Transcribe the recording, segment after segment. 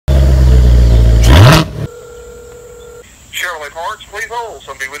Highway Parts. Please hold.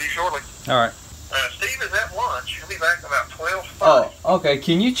 I'll be with you shortly. All right. Steve is at lunch. He'll be back in about 12:30. Oh, okay.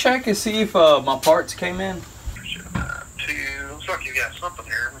 Can you check and see if my parts came in? Looks like you got something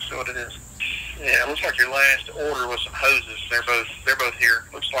here. Let's see what it is. Yeah, it looks like your last order was some hoses. They're both here.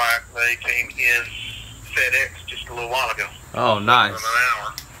 Looks like they came in FedEx just a little while ago. Oh, nice. In an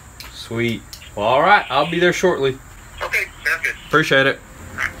hour. Sweet. Well, all right. I'll be there shortly. Okay, sounds good. Appreciate it.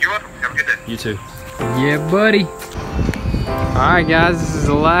 You're welcome. Have a good day. You too. Yeah, buddy. All right, guys. This is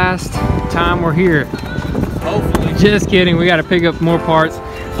the last time we're here. Hopefully. Just kidding. We got to pick up more parts.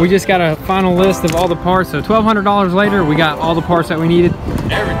 We just got a final list of all the parts. So $1,200 later, we got all the parts that we needed.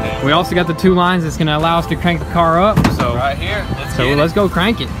 Everything. We also got the 2 lines that's going to allow us to crank the car up. So right here. Let's go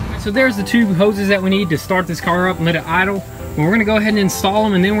crank it. So there's the 2 hoses that we need to start this car up and let it idle. Well, we're going to go ahead and install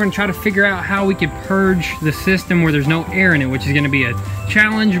them, and then we're going to try to figure out how we could purge the system where there's no air in it, which is going to be a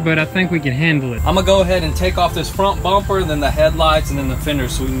challenge, but I think we can handle it. I'm going to go ahead and take off this front bumper, then the headlights, and then the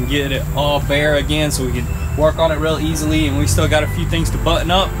fenders so we can get it all bare again so we can work on it real easily. And we still got a few things to button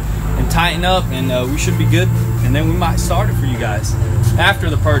up and tighten up, and we should be good. And then we might start it for you guys after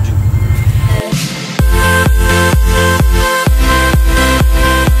the purging.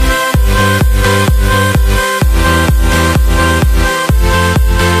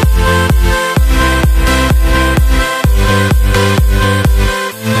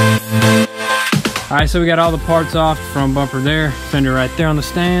 All right, so we got all the parts off, front bumper there, fender right there on the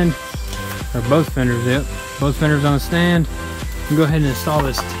stand, or both fenders, yep, both fenders on the stand. We'll go ahead and install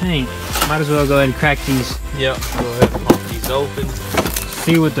this tank. Might as well go ahead and crack these. Yep, go ahead and pop these open.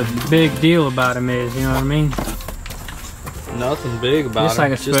 See what the big deal about them is, you know what I mean? Nothing big about just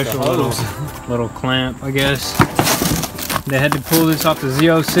like a special little clamp, I guess. They had to pull this off the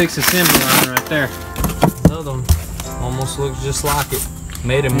Z06 assembly line right there. Another one. Almost looks just like it.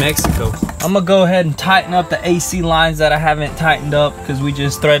 Made in Mexico. I'm gonna go ahead and tighten up the AC lines that I haven't tightened up because we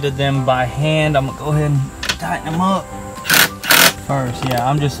just threaded them by hand. I'm gonna go ahead and tighten them up first. Yeah,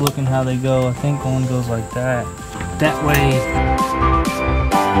 I'm just looking how they go. I think one goes like that. That way.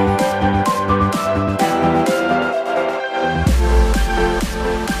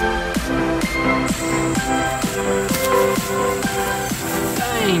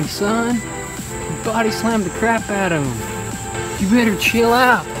 Dang, son. You body slammed the crap out of him. You better chill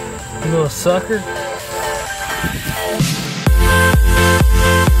out, you little sucker.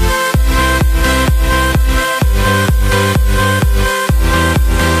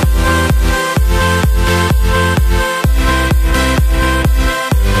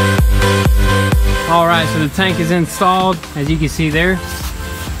 All right, so the tank is installed, as you can see there.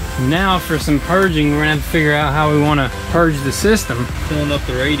 Now for some purging, we're gonna have to figure out how we wanna purge the system. Filling up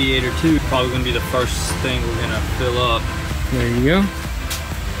the radiator too, probably gonna be the first thing we're gonna fill up. There you go.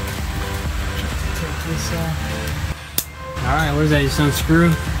 Take this off. All right, what is that, just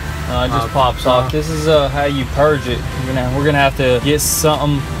unscrew? It just pops off. This is how you purge it. We're gonna have to get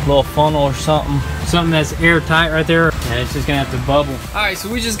something, a little funnel or something. Something that's airtight right there. Yeah, it's just gonna have to bubble. All right, so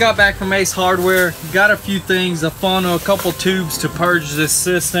we just got back from Ace Hardware. Got a few things, a funnel, a couple tubes to purge this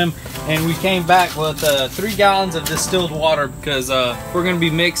system. And we came back with 3 gallons of distilled water because we're gonna be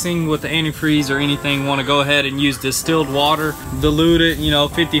mixing with the antifreeze or anything. Want to go ahead and use distilled water, dilute it, you know,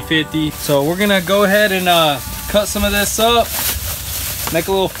 50-50. So we're gonna go ahead and cut some of this up, make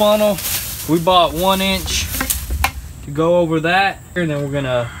a little funnel. We bought 1 inch to go over that, and then we're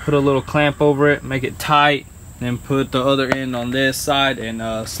gonna put a little clamp over it, make it tight, then put the other end on this side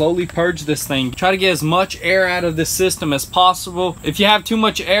and slowly purge this thing. Try to get as much air out of the system as possible. If you have too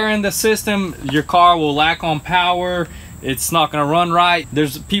much air in the system, your car will lack on power. It's not gonna run right.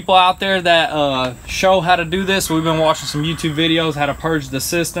 There's people out there that show how to do this. We've been watching some YouTube videos how to purge the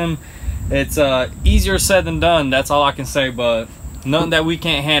system. It's easier said than done, that's all I can say, but nothing that we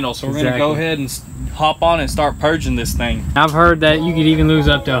can't handle. So we're gonna go ahead and hop on and start purging this thing. I've heard that you could even lose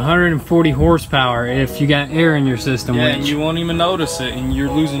up to 140 horsepower if you got air in your system. Yeah, and you won't even notice it, and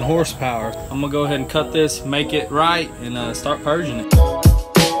you're losing horsepower. I'm gonna go ahead and cut this, make it right, and start purging it.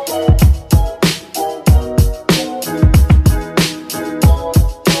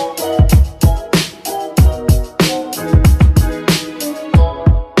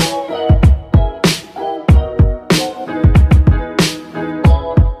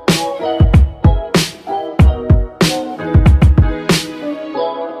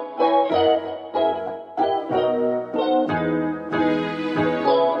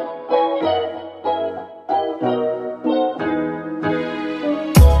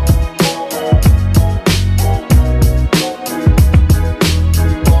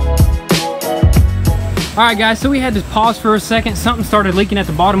 Alright guys, so we had to pause for a second. Something started leaking at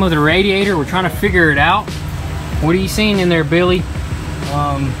the bottom of the radiator. We're trying to figure it out. What are you seeing in there, Billy?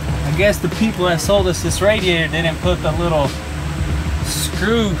 I guess the people that sold us this radiator didn't put the little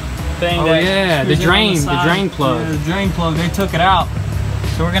screw thing. Oh yeah, the drain plug. Yeah, the drain plug, they took it out.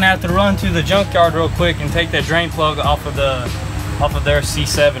 So we're gonna have to run to the junkyard real quick and take that drain plug off of their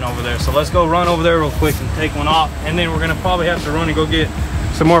C7 over there. So let's go run over there real quick and take one off, and then we're gonna probably have to run and go get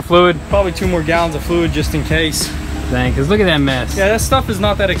some more fluid. Probably 2 more gallons of fluid just in case. Dang, cause look at that mess. Yeah, that stuff is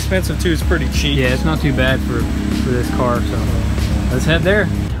not that expensive too. It's pretty cheap. Yeah, it's not too bad for this car. So let's head there.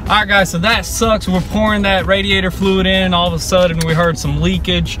 All right, guys. So that sucks. We're pouring that radiator fluid in, and all of a sudden we heard some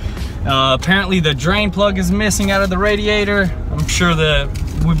leakage. Apparently the drain plug is missing out of the radiator. I'm sure that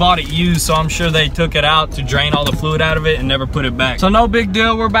we bought it used, so I'm sure they took it out to drain all the fluid out of it and never put it back. So no big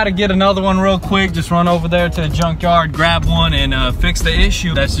deal. We're about to get another one real quick. Just run over there to the junkyard, grab one, and fix the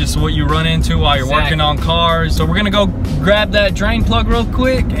issue. That's just what you run into while you're working on cars. So we're gonna go grab that drain plug real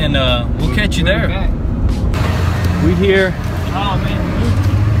quick, and we'll catch you there. We here. Oh man.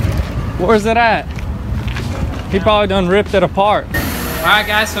 Where's it at? He probably done ripped it apart. All right,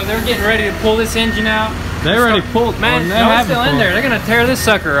 guys. So they're getting ready to pull this engine out. They already pulled. Man, no, it's still in there. They're gonna tear this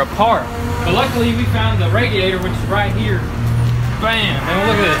sucker apart. But luckily, we found the radiator, which is right here. Bam! And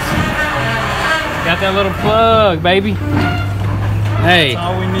look at this. Got that little plug, baby. Hey. That's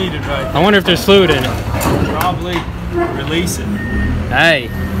all we needed right there. I wonder if there's fluid in it. Probably release it. Hey.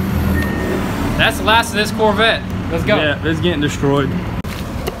 That's the last of this Corvette. Let's go. Yeah, it's getting destroyed.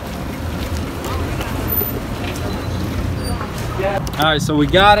 All right, so we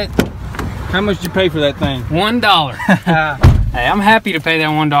got it. How much did you pay for that thing? $1. Hey, I'm happy to pay that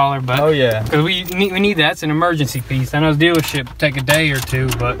 $1, but oh yeah, because we need that. It's an emergency piece. I know dealership take a day or two,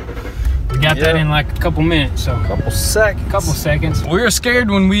 but we got that in like a couple minutes. So couple seconds. We were scared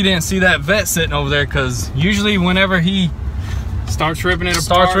when we didn't see that vet sitting over there, because usually whenever he starts ripping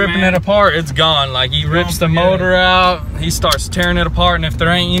it apart, it's gone. Like he rips the motor out, he starts tearing it apart, and if there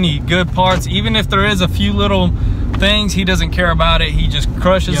ain't any good parts, even if there is a few little things, he doesn't care about it. He just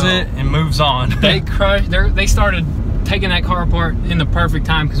crushes it and moves on. They started taking that car apart in the perfect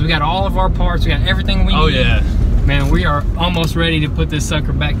time, because we got all of our parts, we got everything we need. Oh yeah, man, we are almost ready to put this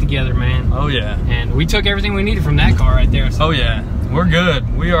sucker back together, man. Oh yeah, and we took everything we needed from that car right there. So oh yeah, we're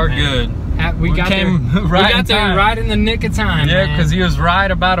good. We are good. We got there right in the nick of time. Yeah, because he was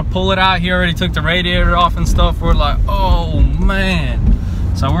right about to pull it out. He already took the radiator off and stuff. We're like, oh man.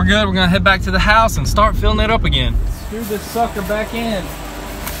 So we're good. We're gonna head back to the house and start filling it up again. Screw this sucker back in.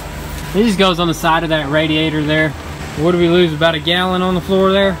 It just goes on the side of that radiator there. What do we lose? About a gallon on the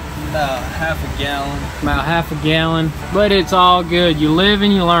floor there? About half a gallon. About half a gallon. But it's all good. You live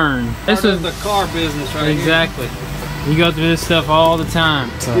and you learn. This is the car business right exactly. You go through this stuff all the time.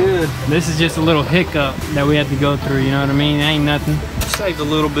 So good. This is just a little hiccup that we had to go through, you know what I mean? It ain't nothing. Saved a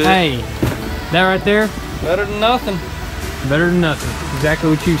little bit. Hey, that right there? Better than nothing. Better than nothing. Exactly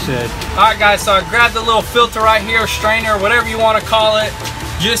what you said. Alright guys, so I grabbed the little filter right here, strainer, whatever you want to call it,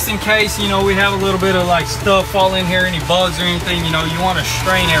 just in case, you know, we have a little bit of like stuff fall in here, any bugs or anything, you know, you want to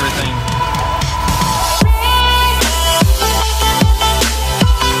strain everything.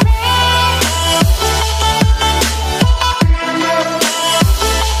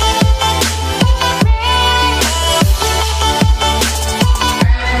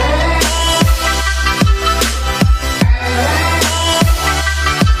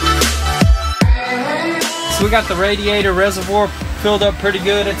 We got the radiator reservoir filled up pretty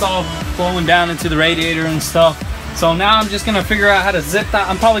good. It's all flowing down into the radiator and stuff. So now I'm just gonna figure out how to zip tie.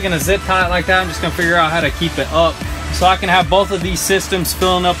 I'm probably gonna zip tie it like that. I'm just gonna figure out how to keep it up so I can have both of these systems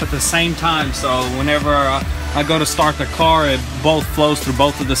filling up at the same time. So whenever I go to start the car, it both flows through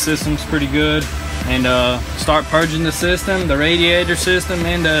both of the systems pretty good. And start purging the system, the radiator system,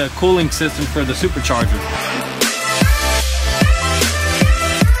 and the cooling system for the supercharger.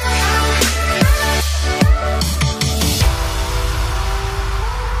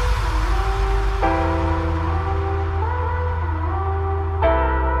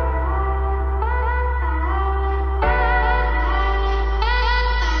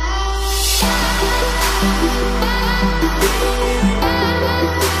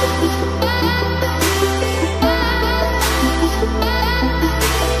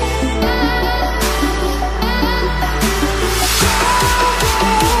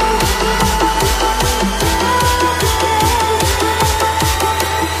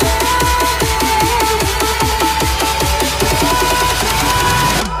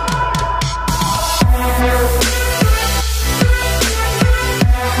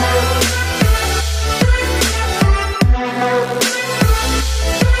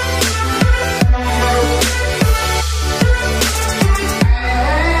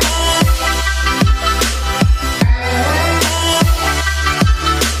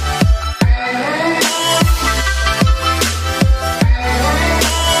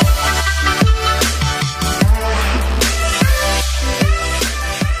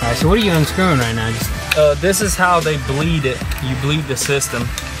 So what are you unscrewing right now? This is how they bleed it. You bleed the system.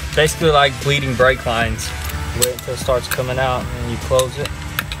 Basically like bleeding brake lines. Wait until it starts coming out and you close it.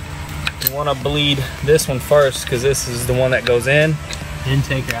 You want to bleed this one first because this is the one that goes in.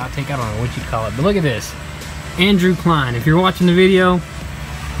 Intake or outtake, I don't know what you call it. But look at this. Andrew Klein. If you're watching the video,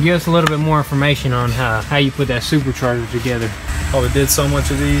 give us a little bit more information on how you put that supercharger together. Oh, we did so much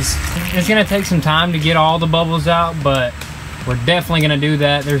of these. It's gonna take some time to get all the bubbles out, but we're definitely gonna do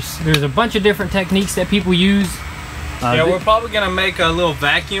that. There's a bunch of different techniques that people use. Yeah, we're probably gonna make a little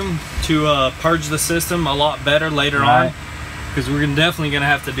vacuum to purge the system a lot better later on, because we're definitely gonna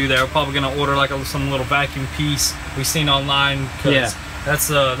have to do that. We're probably gonna order like some little vacuum piece we've seen online. Yeah, that's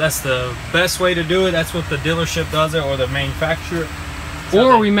the best way to do it. That's what the dealership does it, or the manufacturer.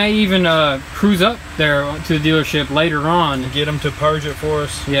 Or we may even cruise up there to the dealership later on. Get them to purge it for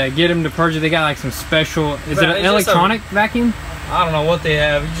us. Yeah, get them to purge it. They got like some special, is it an electronic vacuum? I don't know what they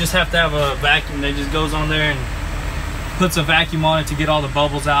have. You just have to have a vacuum that just goes on there and puts a vacuum on it to get all the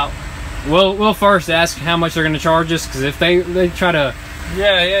bubbles out. We'll first ask how much they're going to charge us, because if they try to...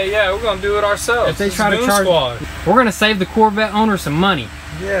 Yeah, we're going to do it ourselves. If they try to charge... We're going to save the Corvette owner some money.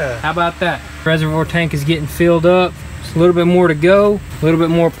 Yeah. How about that? Reservoir tank is getting filled up. A little bit more to go, a little bit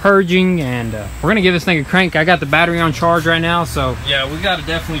more purging, and we're gonna give this thing a crank. I got the battery on charge right now, so yeah, we got to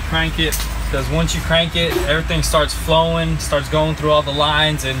definitely crank it, because once you crank it, everything starts flowing, starts going through all the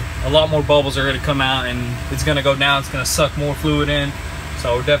lines, and a lot more bubbles are going to come out, and it's going to go down. It's going to suck more fluid in,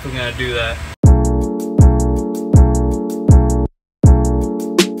 so we're definitely going to do that.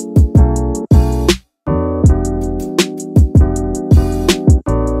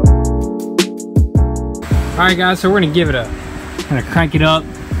 Alright guys, so we're gonna crank it up,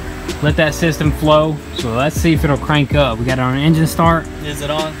 let that system flow. So let's see if it'll crank up. We got it on engine start. Is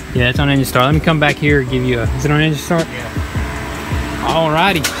it on? Yeah, it's on engine start. Let me come back here and give you is it on engine start? Yeah.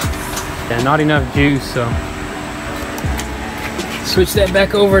 Alrighty. Yeah, not enough juice, so switch that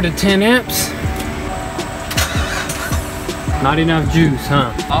back over to 10 amps. Not enough juice,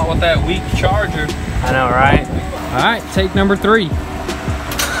 huh? Not with that weak charger. I know, right? Alright, take number 3.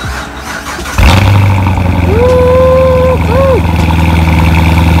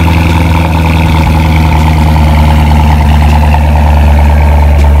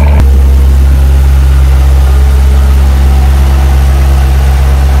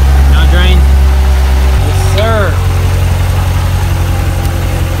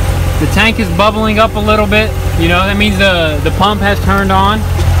 The tank is bubbling up a little bit. You know, that means the pump has turned on.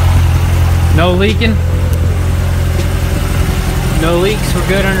 No leaking. No leaks. We're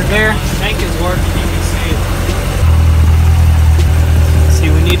good under there. The tank is working. You can see it. See,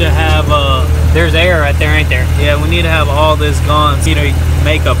 we need to have there's air right there, ain't there? Yeah, we need to have all this gone. You know,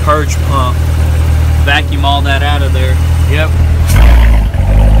 make a purge pump. Vacuum all that out of there. Yep.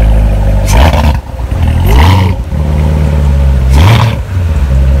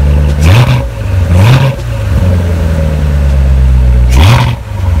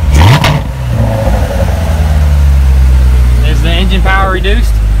 Power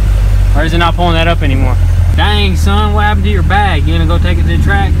reduced, or is it not pulling that up anymore? Dang son, what happened to your bag? You gonna go take it to the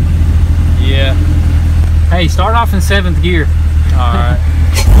track? Yeah. Hey, start off in 7th gear. Alright.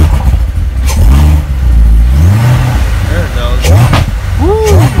 There it goes. Woo!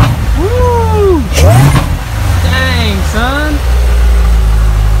 Woo! Dang son.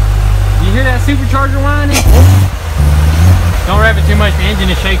 You hear that supercharger whining? Don't rev it too much, the engine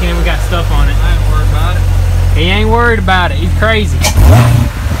is shaking and we got stuff on it. I ain't worried about it. He ain't worried about it. He's crazy.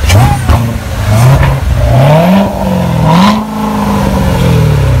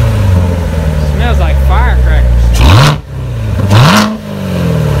 Smells like firecrackers.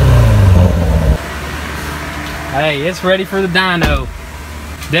 Hey, it's ready for the dyno.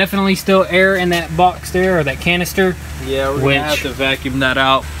 Definitely still air in that box there, or that canister. Yeah, we're gonna have to vacuum that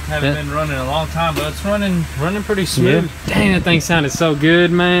out. Haven't been running a long time, but it's running pretty smooth. Yeah. Dang, that thing sounded so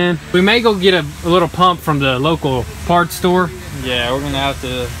good, man. We may go get a little pump from the local parts store. Yeah, we're gonna have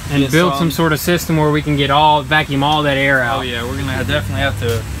to build some sort of system where we can get vacuum all that air out. Oh yeah, we're gonna definitely have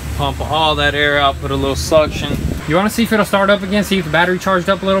to pump all that air out, put a little suction. You want to see if it'll start up again? See if the battery charged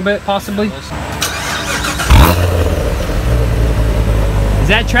up a little bit, possibly. Yeah, is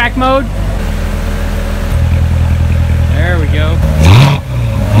that track mode? There we go.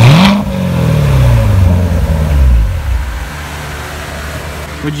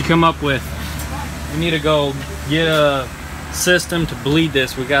 What'd you come up with? We need to go get a system to bleed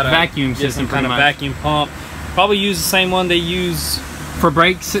this. We got a vacuum system, kind of vacuum pump. Probably use the same one they use for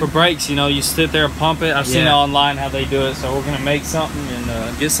brakes. For brakes, you know, you sit there and pump it. I've seen it online how they do it. So we're gonna make something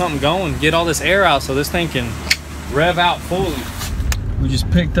and get something going. Get all this air out so this thing can rev out fully. We just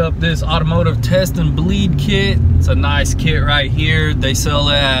picked up this automotive test and bleed kit. It's a nice kit right here. They sell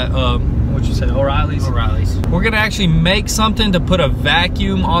it at, what'd you say, O'Reilly's? O'Reilly's. We're gonna actually make something to put a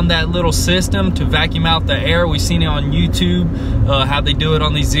vacuum on that little system to vacuum out the air. We've seen it on YouTube, how they do it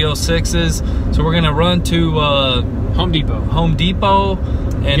on these Z06s. So we're gonna run to Home Depot.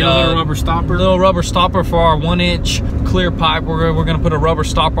 And get a little rubber stopper. Little rubber stopper for our 1-inch clear pipe. We're gonna put a rubber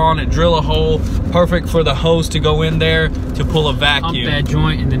stopper on it, drill a hole, perfect for the hose to go in there to pull a vacuum. Pump that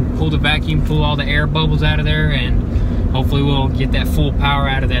joint and then pull the vacuum, pull all the air bubbles out of there, and hopefully we'll get that full power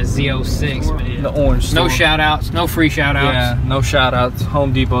out of that Z06. Man. The orange store. No shout outs, no free shout outs. Yeah, no shout outs.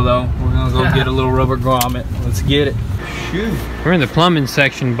 Home Depot though. We're gonna go get a little rubber grommet. Let's get it. Shoot. We're in the plumbing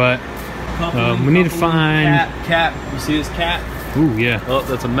section, but we need to find cap. You see this cap? Ooh, yeah. Oh,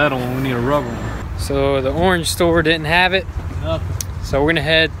 that's a metal one. We need a rubber one. So the orange store didn't have it. Nothing. So we're gonna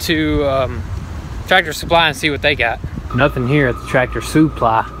head to Tractor Supply and see what they got. Nothing here at the Tractor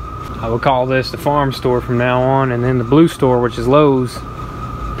Supply. I will call this the farm store from now on, and then the blue store, which is Lowe's,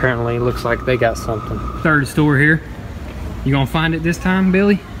 apparently looks like they got something. Third store here. You gonna find it this time,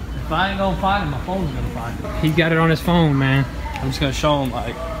 Billy? If I ain't gonna find it, my phone's gonna find it. He got it on his phone, man. I'm just gonna show him,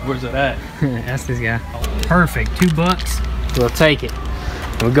 like, where's it at? That's this guy. Perfect, $2. We'll take it.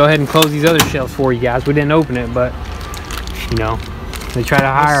 We'll go ahead and close these other shelves for you guys. We didn't open it, but you know, they try to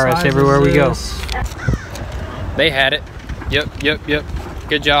hire us everywhere we go. They had it. Yep.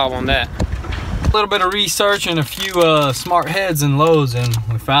 Good job on that. A little bit of research and a few smart heads and Lowe's, and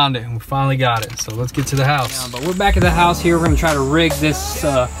we found it. We finally got it. So let's get to the house. Yeah, but we're back at the house here. We're gonna try to rig this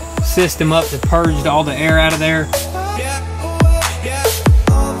system up to purge all the air out of there.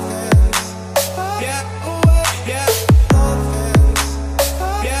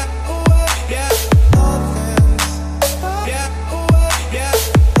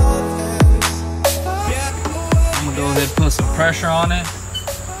 Put some pressure on it.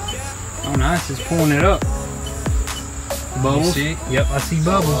 Oh, nice. It's pulling it up. Bubbles. You see? Yep, I see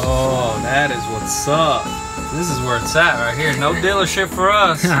bubbles. Oh, that is what's up. This is where it's at right here. No dealership for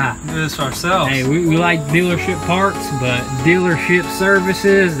us. Do this ourselves. Hey, we like dealership parts, but dealership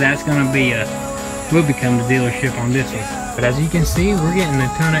services, that's going to be we'll become the dealership on this one. But as you can see, we're getting a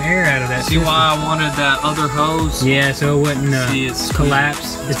ton of air out of that See system. why I wanted that other hose? Yeah, so it wouldn't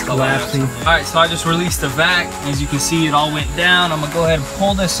collapse. It's collapsing. Alright, so I just released the vac. As you can see, it all went down. I'm going to go ahead and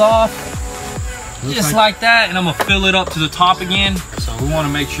pull this off. Just like that, and I'm going to fill it up to the top again. So we want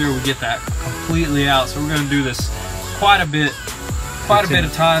to make sure we get that completely out. So we're going to do this quite a bit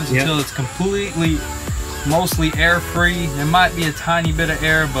of times until it's completely, mostly air-free. There might be a tiny bit of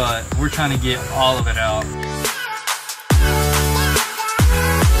air, but we're trying to get all of it out.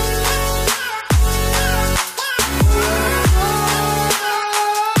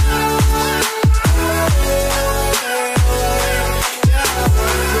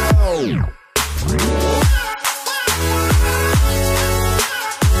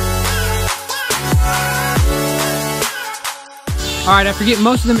 All right, after getting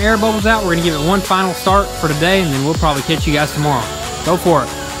most of them air bubbles out, we're gonna give it one final start for today, and then we'll probably catch you guys tomorrow. Go for it.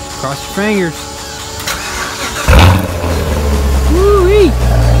 Cross your fingers. Woo-wee.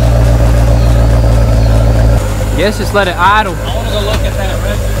 Guess just let it idle. I want to go look at that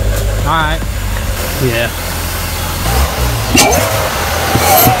red. All right. Yeah.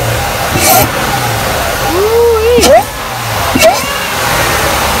 Woo-wee.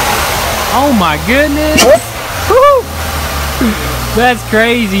 Oh my goodness. Woo. That's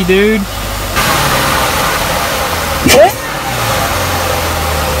crazy, dude.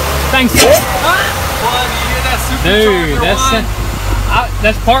 Thanks. Dude,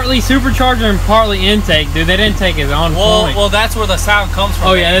 that's partly supercharger and partly intake, dude. That intake is on point. Well, that's where the sound comes from.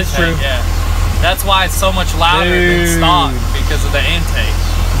 Oh yeah, that's true. Yeah, that's why it's so much louder than stock, because of the intake.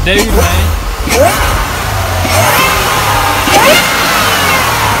 Dude, man.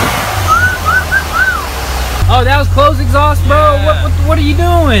 Oh, that was closed exhaust, bro. Yeah. What are you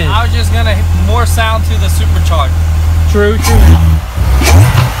doing? I was just gonna hit more sound to the supercharger. True.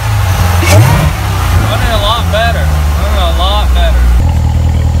 Running a lot better.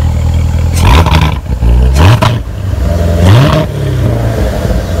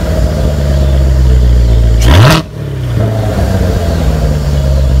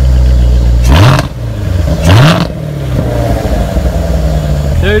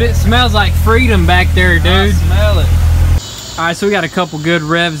 Dude, it smells like freedom back there, dude. I smell it. Alright, so we got a couple good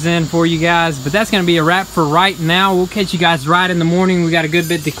revs in for you guys, but that's going to be a wrap for right now. We'll catch you guys right in the morning. We got a good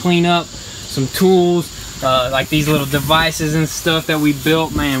bit to clean up, some tools, like these little devices and stuff that we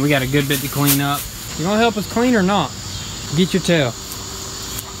built. Man, we got a good bit to clean up. You going to help us clean or not? Get your tail.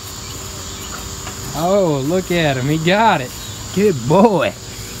 Oh, look at him. He got it. Good boy.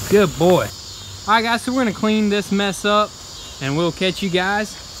 Good boy. All right, guys, so we're gonna clean this mess up and we'll catch you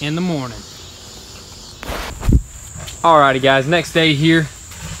guys in the morning. Alrighty, guys, next day here.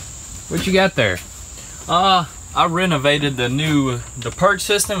 What you got there? I renovated the purge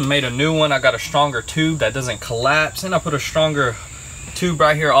system and made a new one. I got a stronger tube that doesn't collapse, and I put a stronger tube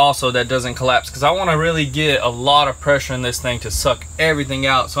right here also that doesn't collapse, because I want to really get a lot of pressure in this thing to suck everything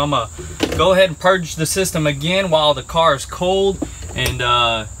out. So I'm gonna go ahead and purge the system again while the car is cold,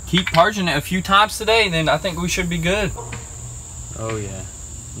 and keep purging it a few times today, and then I think we should be good. Oh yeah,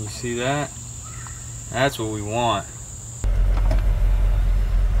 you see that? That's what we want.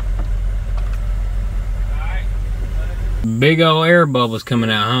 Big old air bubbles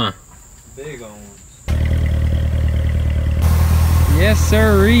coming out, huh? Big old ones. Yes,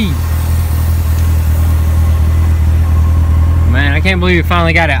 sirree. Man, I can't believe we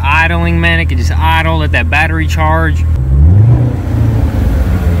finally got it idling, man. It could just idle, let that battery charge.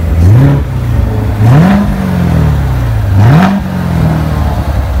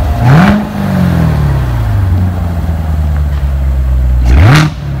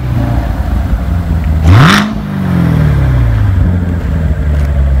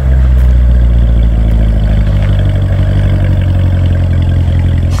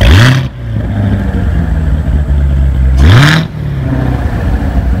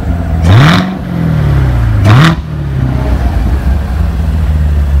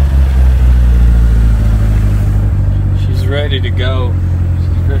 Ready to go.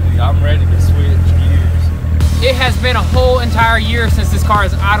 I'm ready to switch gears. It has been a whole entire year since this car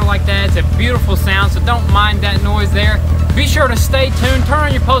is idle like that. It's a beautiful sound, so don't mind that noise there. Be sure to stay tuned, turn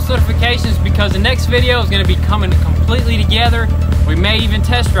on your post notifications, because the next video is going to be coming completely together. We may even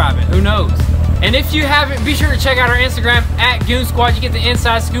test drive it, who knows. And if you haven't, be sure to check out our Instagram at Goon Squad. You get the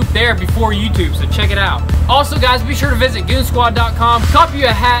inside scoop there before YouTube, so check it out. Also, guys, be sure to visit goonsquad.com. Copy you a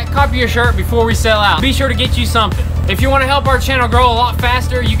hat, copy your shirt before we sell out. Be sure to get you something. If you want to help our channel grow a lot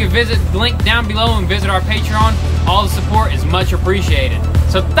faster, you can visit the link down below and visit our Patreon. All the support is much appreciated.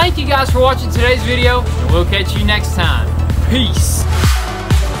 So thank you guys for watching today's video, and we'll catch you next time. Peace.